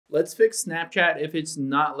Let's fix Snapchat if it's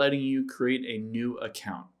not letting you create a new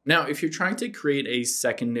account. Now, if you're trying to create a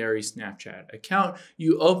secondary Snapchat account,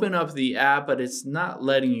 you open up the app, but it's not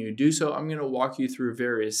letting you do so. I'm going to walk you through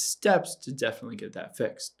various steps to definitely get that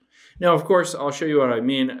fixed. Now, of course, I'll show you what I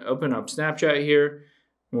mean. Open up Snapchat here.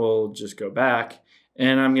 We'll just go back,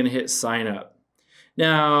 and I'm going to hit sign up.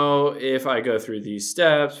 Now, if I go through these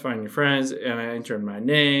steps, find your friends, and I enter my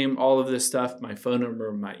name, all of this stuff, my phone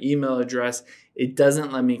number, my email address, it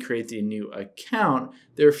doesn't let me create the new account.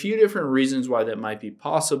 There are a few different reasons why that might be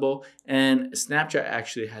possible, and Snapchat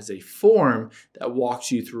actually has a form that walks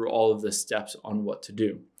you through all of the steps on what to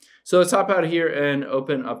do. So let's hop out of here and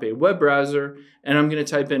open up a web browser, and I'm going to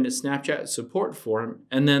type in Snapchat support form,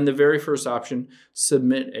 and then the very first option,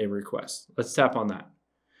 submit a request. Let's tap on that.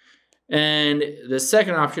 And the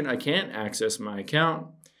second option, I can't access my account.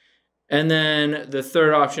 And then the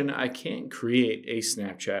third option, I can't create a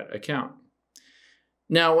Snapchat account.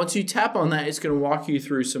 Now, once you tap on that, it's going to walk you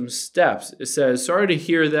through some steps. It says, sorry to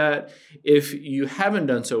hear that. If you haven't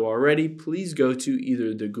done so already, please go to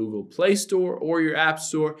either the Google Play Store or your App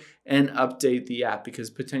Store and update the app, because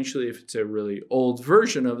potentially if it's a really old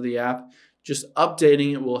version of the app, just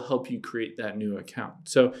updating it will help you create that new account.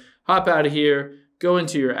 So hop out of here, go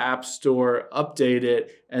into your App Store, update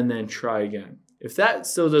it, and then try again. If that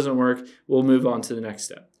still doesn't work, we'll move on to the next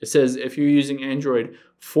step. It says if you're using Android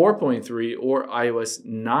 4.3 or iOS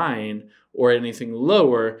 9 or anything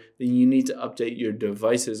lower, then you need to update your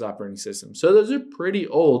device's operating system. So those are pretty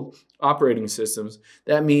old operating systems.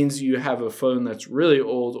 That means you have a phone that's really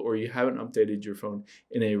old, or you haven't updated your phone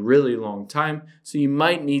in a really long time. So you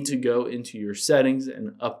might need to go into your settings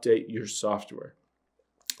and update your software.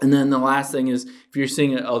 And then the last thing is, if you're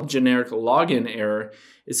seeing a generic login error,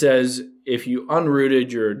 it says if you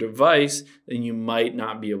unrooted your device, then you might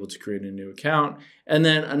not be able to create a new account. And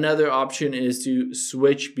then another option is to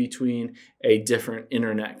switch between a different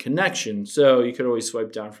internet connection. So you could always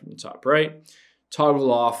swipe down from the top right,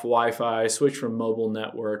 toggle off Wi-Fi, switch from mobile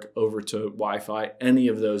network over to Wi-Fi, any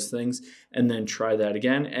of those things, and then try that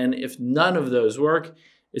again. And if none of those work,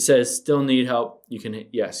 it says still need help. You can hit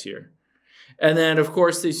yes here. And then, of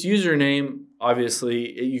course, this username,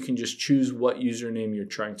 obviously, you can just choose what username you're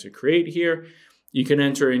trying to create here. You can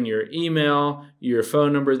enter in your email, your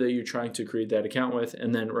phone number that you're trying to create that account with,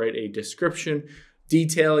 and then write a description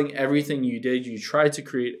detailing everything you did. You tried to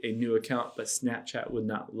create a new account, but Snapchat would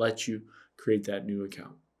not let you create that new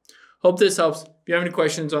account. Hope this helps. If you have any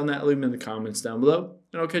questions on that, leave them in the comments down below,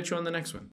 and I'll catch you on the next one.